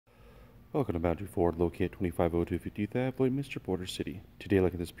Welcome to Boundary Ford, located 2502 50th Ave, Mr. Border City. Today,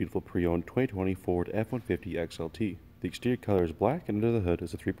 look at this beautiful pre-owned 2020 Ford F-150 XLT. The exterior color is black, and under the hood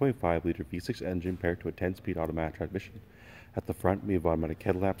is a 3.5-liter V6 engine paired to a 10-speed automatic transmission. At the front, we have automatic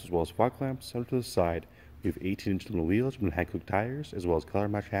headlamps as well as fog lamps, and to the side, we have 18-inch aluminum wheels with hand-cooked tires, as well as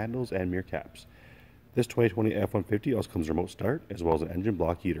color-matched handles and mirror caps. This 2020 F-150 also comes with remote start, as well as an engine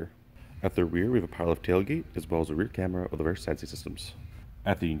block heater. At the rear, we have a power-lift tailgate, as well as a rear camera with reverse sensing systems.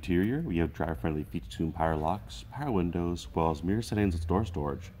 At the interior, we have driver-friendly feature-tuned power locks, power windows, as well as mirror settings and door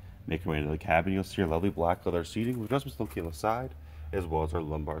storage. Making your way into the cabin, you'll see our lovely black leather seating with adjustments located on the side, as well as our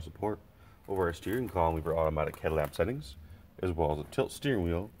lumbar support. Over our steering column, we have our automatic headlamp settings, as well as a tilt steering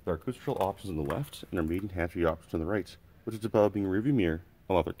wheel with our cruise control options on the left and our main hands-free options on the right, which is developing a rearview mirror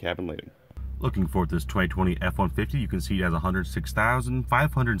along with our cabin lighting. Looking forward to this 2020 F-150, you can see it has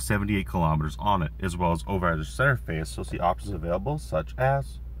 106,578 kilometers on it, as well as over at the center face, you'll see options available such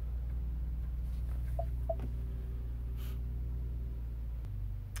as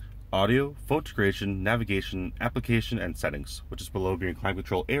audio, phone integration, navigation, application, and settings, which is below your climate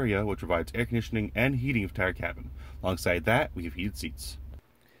control area, which provides air conditioning and heating of the entire cabin. Alongside that, we have heated seats.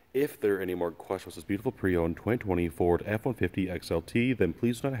 If there are any more questions on this beautiful pre-owned 2020 Ford F-150 XLT, then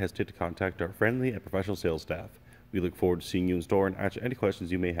please do not hesitate to contact our friendly and professional sales staff. We look forward to seeing you in store and answer any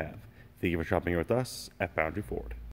questions you may have. Thank you for shopping here with us at Boundary Ford.